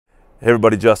Hey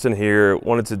everybody, Justin here.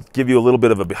 Wanted to give you a little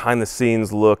bit of a behind the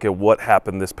scenes look at what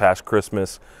happened this past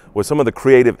Christmas with some of the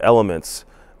creative elements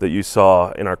that you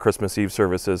saw in our Christmas Eve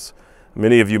services.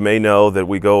 Many of you may know that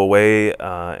we go away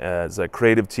as a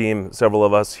creative team, several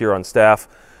of us here on staff,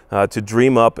 to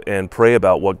dream up and pray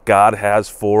about what God has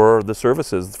for the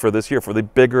services for this year, for the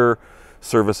bigger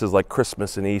services like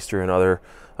Christmas and Easter and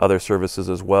other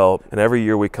services as well. And every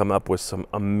year we come up with some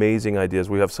amazing ideas.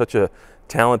 We have such a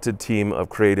talented team of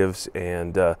creatives,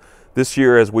 and this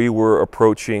year as we were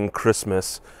approaching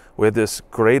Christmas, we had this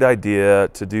great idea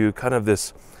to do kind of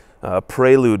this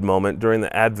prelude moment during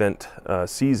the Advent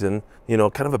season, you know,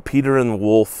 kind of a Peter and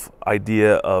Wolf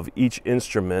idea of each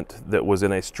instrument that was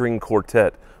in a string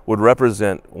quartet would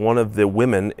represent one of the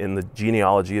women in the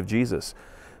genealogy of Jesus.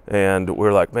 And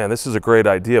we're like, man, this is a great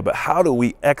idea, but how do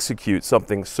we execute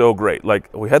something so great?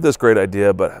 Like, we had this great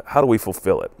idea, but how do we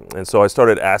fulfill it? And so I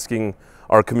started asking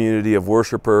our community of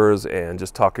worshipers and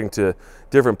just talking to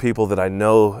different people that I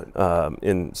know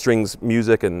in strings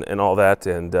music and all that.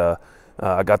 And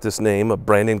I got this name of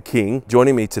Brandon King.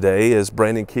 Joining me today is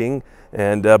Brandon King.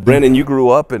 And Brandon, you grew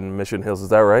up in Mission Hills, is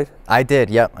that right? I did,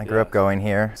 yep. I grew up going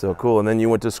here. So cool. And then you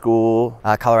went to school?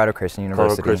 Colorado Christian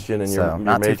University. Colorado Christian, and so your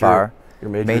not major, too far.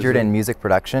 Majored in music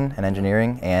production and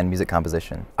engineering and music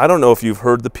composition. I don't know if you've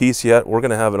heard the piece yet. We're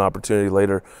going to have an opportunity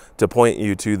later to point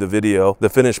you to the video, the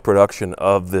finished production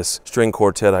of this string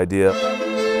quartet idea.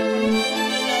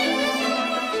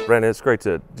 Brandon, it's great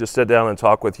to just sit down and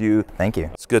talk with you. Thank you.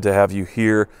 It's good to have you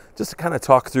here just to kind of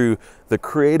talk through the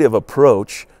creative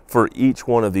approach for each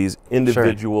one of these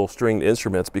individual stringed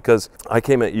instruments, because I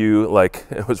came at you like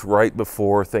it was right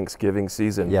before Thanksgiving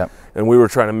season. Yep. And we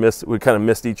kind of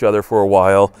missed each other for a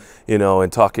while, you know,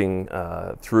 and talking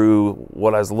through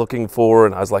what I was looking for.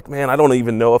 And I was like, man, I don't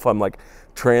even know if I'm like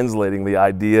translating the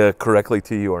idea correctly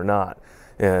to you or not.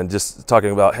 And just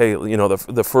talking about, hey, you know,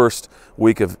 the first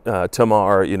week of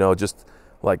Tamar, you know, just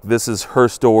like this is her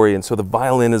story. And so the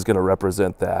violin is going to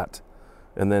represent that.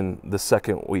 And then the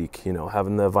second week, you know,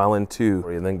 having the violin too,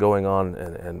 and then going on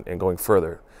and going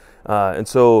further. And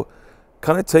so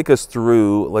kind of take us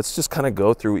through, let's just kind of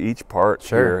go through each part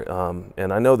here.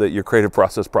 And I know that your creative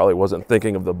process probably wasn't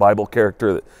thinking of the Bible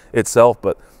character itself,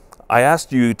 but I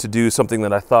asked you to do something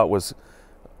that I thought was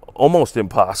almost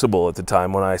impossible at the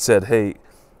time when I said, hey,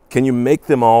 can you make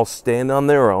them all stand on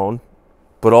their own,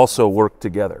 but also work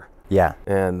together? Yeah.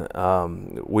 And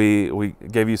we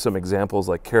gave you some examples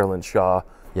like Carolyn Shaw,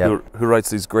 yep. who writes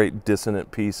these great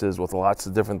dissonant pieces with lots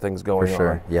of different things going on. For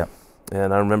sure, yep.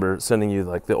 And I remember sending you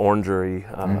like the Orangery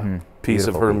piece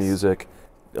of her music,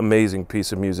 amazing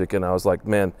piece of music. And I was like,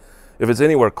 man, if it's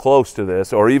anywhere close to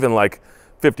this, or even like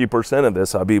 50% of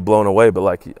this, I'd be blown away. But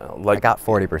like I got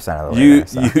 40% of the way there,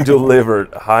 so. You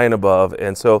delivered high and above.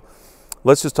 And so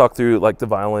let's just talk through like the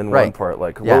violin one part.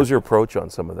 Like, what was your approach on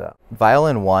some of that?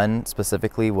 Violin one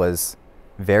specifically was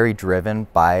very driven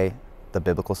by the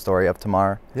biblical story of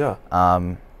Tamar. Yeah.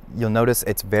 You'll notice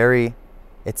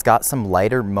it's got some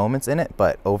lighter moments in it,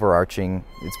 but overarching,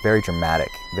 it's very dramatic,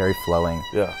 very flowing.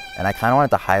 Yeah. And I kind of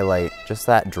wanted to highlight just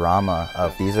that drama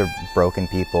of these are broken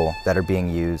people that are being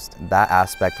used. That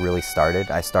aspect really started.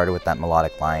 I started with that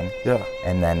melodic line. Yeah.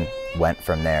 And then went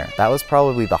from there. That was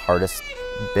probably the hardest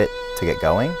bit to get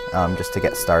going, just to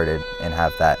get started and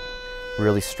have that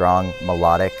really strong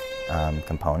melodic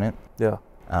component. Yeah.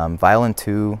 Violin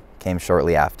 2 came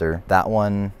shortly after. That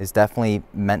one is definitely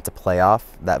meant to play off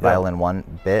that violin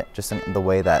 1 bit, just in the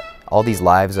way that all these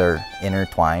lives are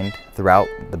intertwined throughout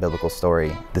the biblical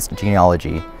story. This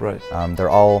genealogy, right? They're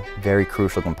all very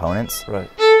crucial components. Right.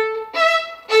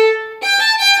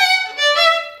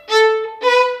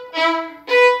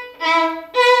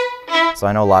 So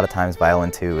I know a lot of times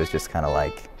violin 2 is just kind of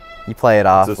like, you play it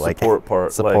off. It's a support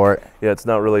part. Support. Like, yeah, it's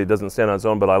not really, it doesn't stand on its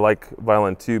own, but I like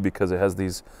violin 2 because it has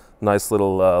these nice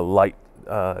little light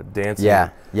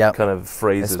dancing kind of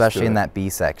phrases. Especially in that B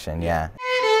section, yeah.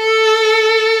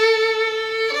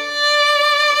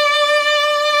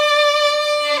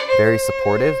 Very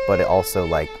supportive, but it also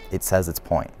like, it says its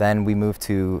point. Then we move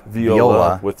to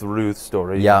viola. With Ruth's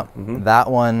story. Yeah, that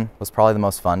one was probably the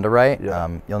most fun to write.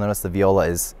 Yeah. You'll notice the viola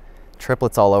is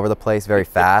triplets all over the place, very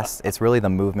fast. It's really the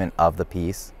movement of the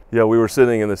piece. Yeah, we were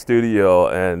sitting in the studio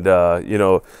and, you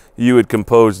know, you had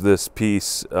composed this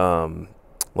piece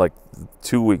like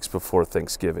 2 weeks before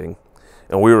Thanksgiving,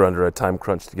 and we were under a time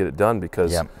crunch to get it done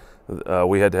because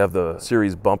we had to have the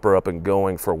series bumper up and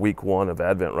going for week 1 of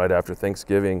Advent right after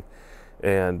Thanksgiving,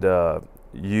 and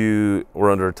you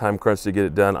were under a time crunch to get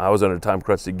it done. I was under a time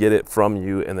crunch to get it from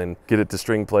you and then get it to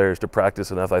string players to practice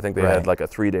enough. I think they had like a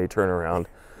 3-day turnaround.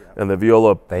 And the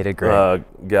viola they did great.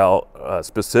 gal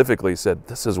specifically said,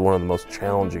 this is one of the most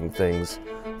challenging things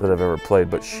that I've ever played,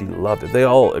 but she loved it. They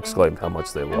all exclaimed how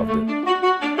much they loved it.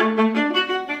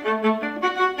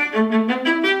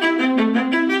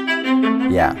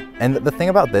 Yeah, and the thing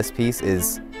about this piece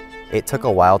is it took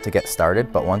a while to get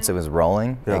started, but once it was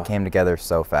rolling, it came together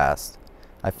so fast.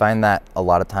 I find that a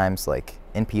lot of times, like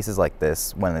in pieces like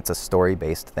this, when it's a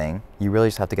story-based thing, you really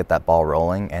just have to get that ball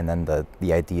rolling, and then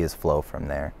the ideas flow from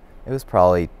there. It was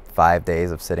probably 5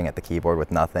 days of sitting at the keyboard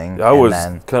with nothing. I was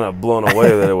kind of blown away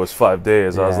that it was 5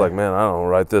 days. Yeah. I was like, man, I don't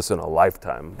write this in a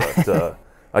lifetime. But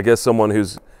I guess someone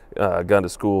who's gone to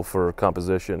school for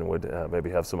composition would maybe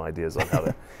have some ideas on how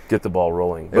to get the ball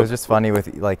rolling. It was just funny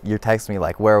with, like, you text me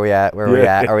like, where are we at? Where are we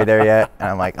at? Are we there yet? And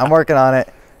I'm like, I'm working on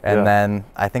it. And then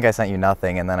I think I sent you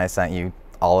nothing, and then I sent you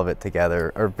all of it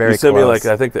together, or very close. You sent me, like,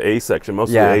 I think the A section, most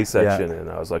of the A section, and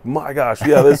I was like, my gosh,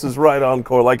 yeah, this is right on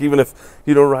core. Like, even if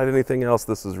you don't write anything else,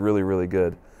 this is really, really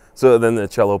good. So then the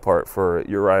cello part for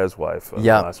Uriah's Wife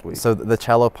last week. So the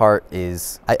cello part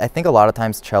is, I think a lot of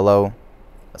times cello,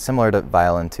 similar to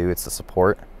violin too, it's the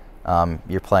support.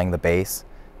 You're playing the bass,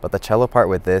 but the cello part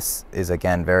with this is,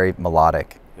 again, very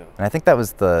melodic. And I think that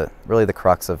was really the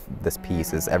crux of this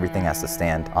piece, is everything has to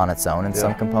stand on its own in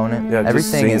some component. Yeah,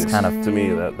 everything is kind of, to me,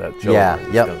 that cello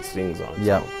kind of sings on its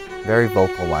own. Very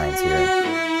vocal lines here.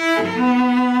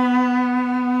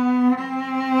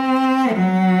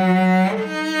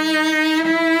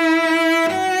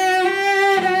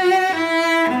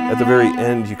 At the very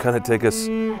end, you kind of take us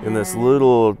in this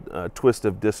little twist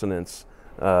of dissonance,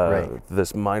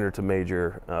 this minor to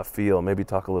major feel. Maybe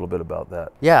talk a little bit about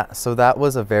that. Yeah, so that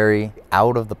was a very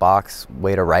out-of-the-box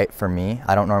way to write for me.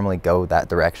 I don't normally go that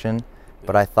direction,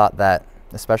 but I thought that,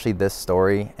 especially this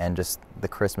story and just the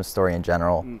Christmas story in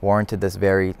general, warranted this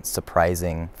very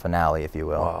surprising finale, if you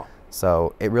will. Wow.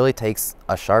 So it really takes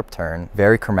a sharp turn,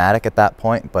 very chromatic at that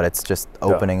point, but it's just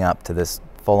opening up to this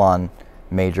full-on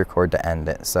major chord to end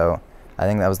it. So I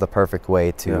think that was the perfect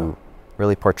way to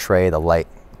really portray the light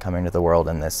coming to the world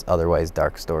in this otherwise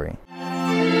dark story.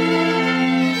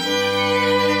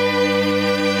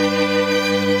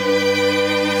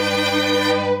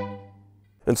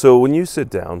 And so when you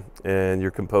sit down and you're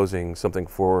composing something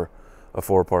for a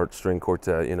 4-part string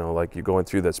quartet, you know, like you're going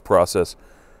through this process,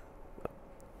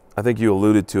 I think you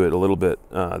alluded to it a little bit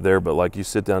there, but like you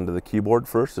sit down to the keyboard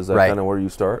first, is that kind of where you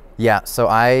start? Yeah, so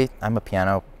I'm a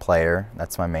piano player,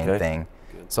 that's my main thing.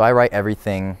 So I write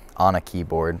everything on a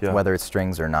keyboard, whether it's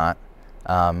strings or not.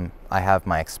 I have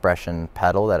my expression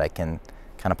pedal that I can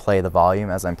kind of play the volume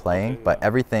as I'm playing, but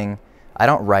everything, I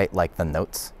don't write like the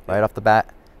notes right off the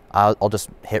bat. I'll just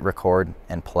hit record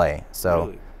and play.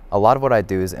 So a lot of what I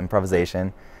do is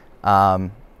improvisation.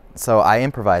 So I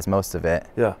improvise most of it,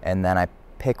 and then I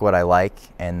pick what I like,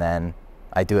 and then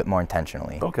I do it more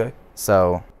intentionally. Okay.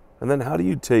 So. And then how do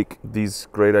you take these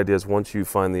great ideas once you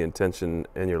find the intention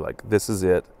and you're like, this is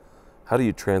it? How do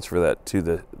you transfer that to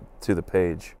the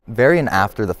page? Very an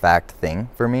after the fact thing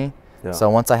for me. So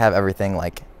once I have everything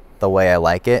like the way I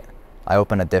like it, I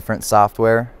open a different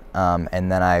software,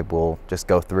 and then I will just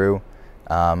go through.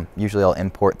 Usually I'll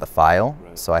import the file,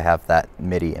 so I have that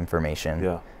MIDI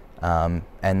information. And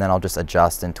then I'll just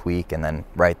adjust and tweak and then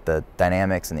write the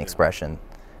dynamics and the expression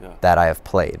that I have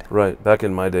played. Right. Back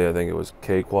in my day, I think it was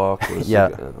Cakewalk.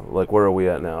 Like, where are we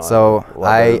at now? So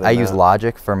I use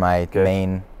Logic for my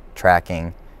main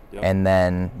tracking, and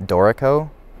then Dorico,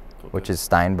 which is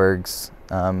Steinberg's.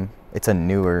 It's a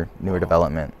newer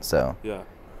development. So and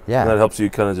that helps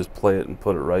you kind of just play it and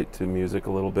put it right to music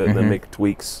a little bit, and then make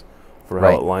tweaks for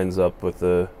how it lines up with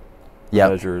the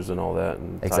measures and all that,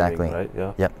 and timing, right?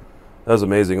 That was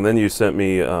amazing. And then you sent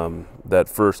me that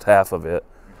first half of it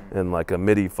in like a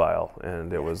MIDI file,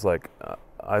 and it was like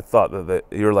I thought that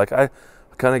you were like, I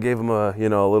kind of gave him a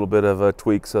a little bit of a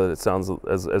tweak so that it sounds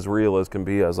as real as can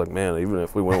be. I was like, man, even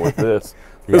if we went with this,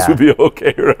 this would be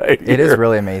okay, right? It is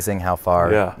really amazing how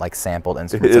far like sampled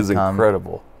instruments have come.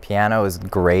 Incredible. Piano is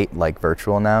great, like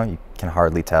virtual now. You can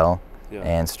hardly tell,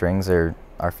 and strings are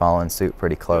following suit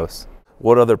pretty close.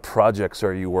 What other projects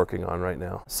are you working on right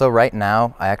now? So right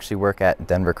now, I actually work at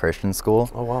Denver Christian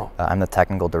School. Oh, wow. I'm the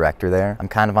technical director there. I'm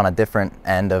kind of on a different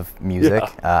end of music.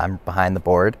 I'm behind the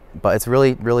board, but it's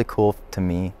really, really cool to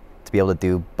me to be able to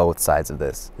do both sides of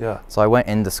this. So I went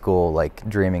into school like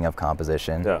dreaming of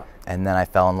composition, and then I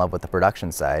fell in love with the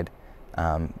production side,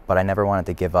 but I never wanted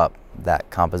to give up that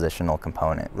compositional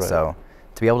component. So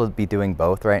to be able to be doing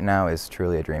both right now is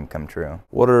truly a dream come true.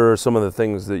 What are some of the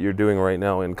things that you're doing right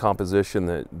now in composition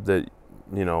that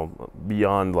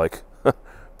beyond like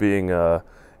being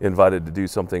invited to do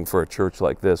something for a church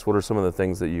like this, what are some of the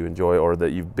things that you enjoy or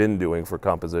that you've been doing for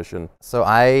composition? So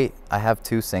I have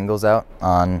 2 singles out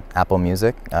on Apple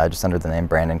Music, just under the name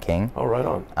Brandon King. Oh, right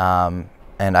on.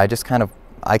 And I just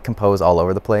I compose all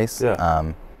over the place.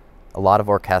 Yeah. A lot of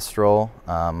orchestral,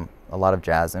 a lot of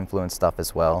jazz influenced stuff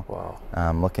as well. Wow.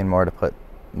 I'm looking more to put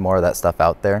more of that stuff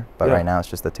out there, but yeah. right now it's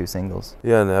just the 2 singles.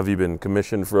 Yeah, and have you been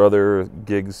commissioned for other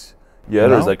gigs yet,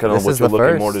 No, or is that kind of what you're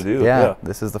looking more to do? Yeah,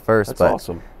 this is the first. That's but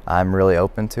awesome. I'm really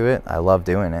open to it. I love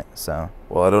doing it. So.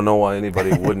 Well, I don't know why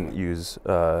anybody wouldn't use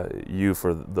you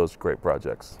for those great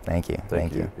projects. Thank you.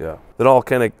 Thank you. Yeah. It all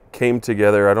kind of came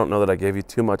together. I don't know that I gave you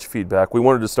too much feedback. We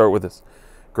wanted to start with this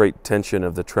great tension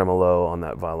of the tremolo on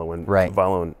that violin. Right.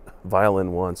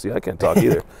 Violin 1. See, I can't talk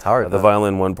either. It's hard. The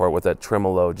violin 1 part with that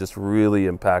tremolo, just really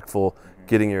impactful,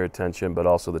 getting your attention, but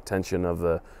also the tension of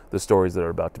the stories that are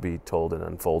about to be told and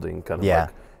unfolding, kind of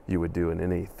like you would do in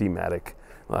any thematic.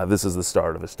 This is the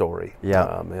start of a story.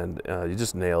 Yeah. And you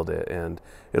just nailed it, and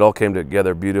it all came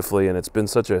together beautifully, and it's been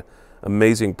such a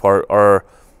amazing part. Our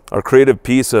creative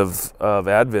piece of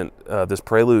Advent this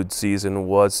Prelude season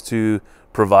was to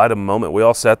provide a moment. We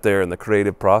all sat there in the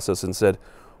creative process and said,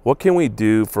 what can we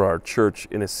do for our church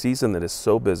in a season that is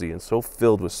so busy and so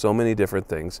filled with so many different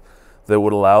things that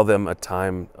would allow them a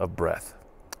time of breath,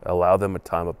 allow them a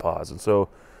time of pause? And so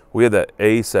we had that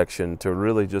A section to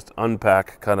really just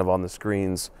unpack kind of on the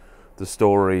screens the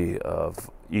story of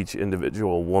each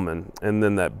individual woman. And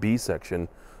then that B section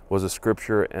was a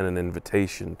scripture and an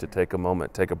invitation to take a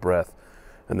moment, take a breath.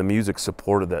 And the music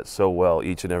supported that so well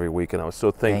each and every week. And I was so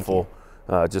thankful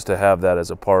just to have that as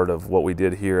a part of what we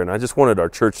did here. And I just wanted our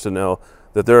church to know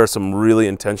that there are some really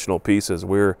intentional pieces.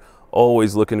 We're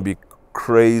always looking to be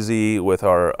crazy with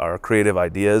our creative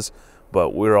ideas,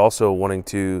 but we're also wanting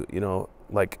to,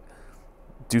 like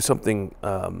do something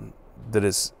that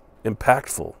is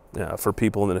impactful for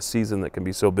people in a season that can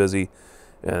be so busy.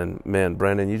 And man,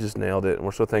 Brandon, you just nailed it. And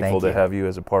we're so thankful to have you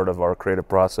as a part of our creative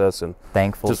process, and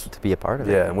thankful to be a part of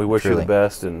it. Yeah, and we wish you the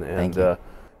best. And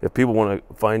if people want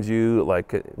to find you,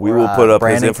 we will put up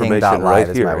his information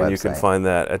right here, and you can find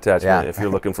that attachment if you're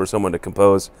looking for someone to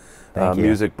compose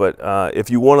music. But if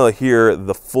you want to hear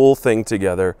the full thing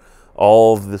together,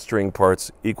 all of the string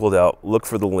parts equaled out, look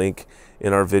for the link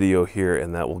in our video here,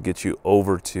 and that will get you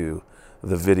over to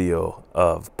the video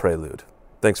of Prelude.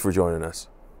 Thanks for joining us.